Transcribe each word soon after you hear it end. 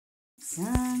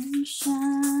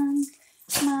Sunshine,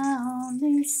 my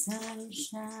only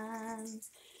sunshine.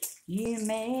 You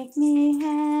make me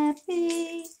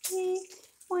happy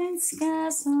when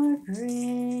skies are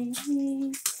gray.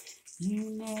 You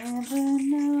never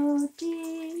know,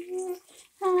 dear,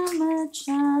 how much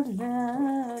I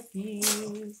love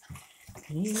you.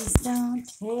 Please don't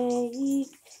take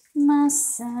my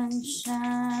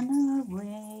sunshine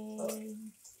away.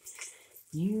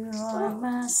 You are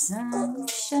my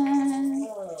sunshine,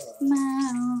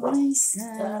 my only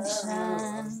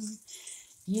sunshine.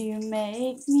 You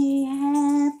make me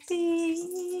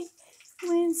happy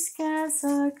when skies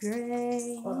are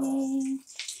gray.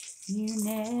 You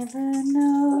never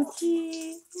know,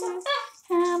 dear,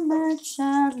 how much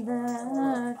I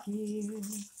love you.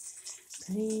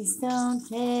 Please don't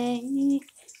take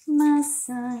my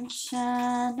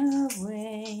sunshine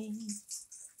away.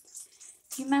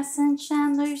 You my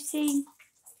sunshine, Lucy?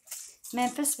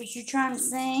 Memphis, was you trying to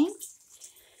sing?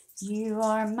 You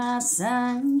are my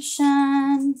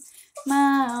sunshine,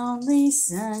 my only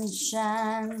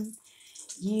sunshine.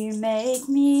 You make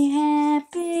me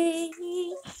happy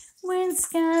when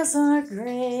skies are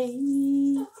gray.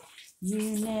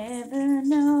 You never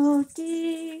know,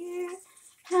 dear,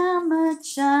 how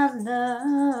much I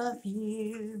love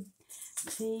you.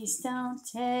 Please don't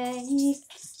take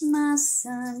my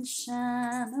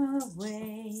sunshine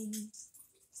away.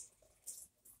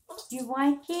 You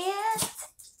like it?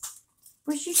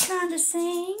 Was you trying to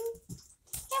sing?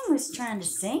 Him was trying to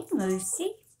sing,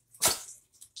 Lucy.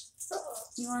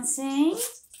 You want to sing?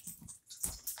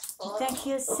 You think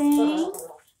he'll sing?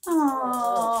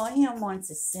 Oh, he wants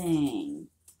to sing.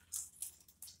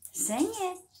 Sing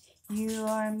it. You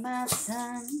are my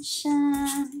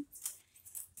sunshine,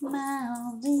 my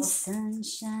only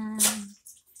sunshine.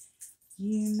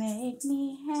 You make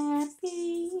me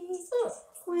happy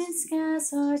when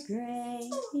skies are gray.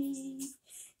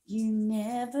 You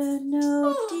never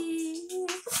know, dear,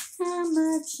 how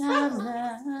much I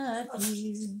love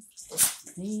you.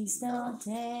 Please don't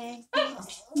take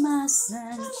my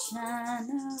sunshine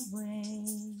away.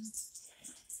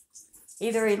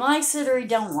 Either he likes it or he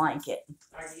don't like it.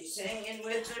 Are you singing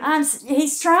with him?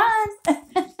 He's trying.